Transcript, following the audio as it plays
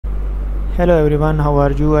Hello everyone, how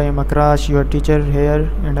are you? I am Akrash, your teacher here,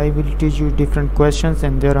 and I will teach you different questions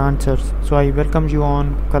and their answers. So I welcome you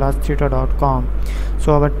on classtheta.com.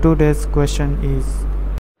 So our today's question is: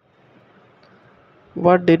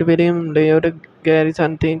 What did William Lloyd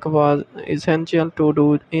Garrison think was essential to do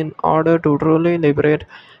in order to truly liberate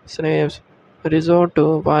slaves? Resort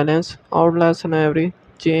to violence, outlaw slavery,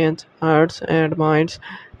 change hearts and minds,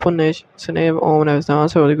 punish slave owners. The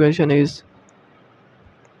answer to the question is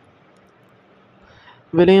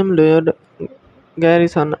William Lloyd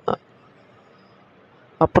Garrison,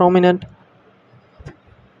 a prominent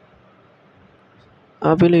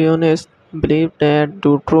abolitionist, believed that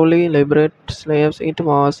to truly liberate slaves it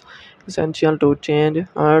was essential to change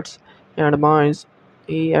hearts and minds.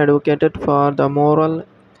 He advocated for the moral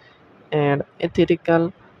and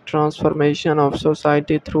ethical transformation of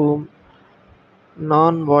society through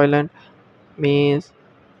non-violent means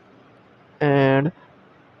and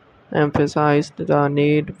emphasized the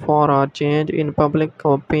need for a change in public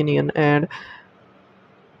opinion and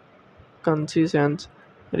conscience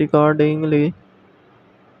regarding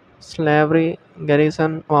slavery.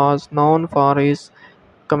 Garrison was known for his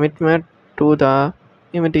commitment to the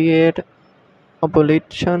immediate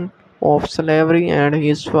abolition of slavery and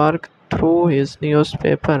his work through his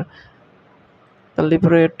newspaper, The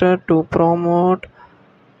Liberator, to promote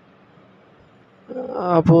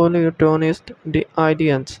abolitionist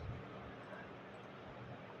ideals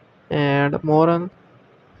and moral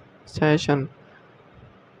session.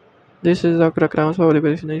 This is the crux of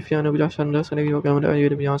liberation. If you are just understanding your comment, I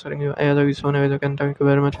will be answering you as I soon as I can. Thank you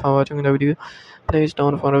very much for watching the video. Please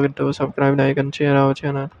don't forget to subscribe, like, and share our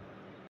channel.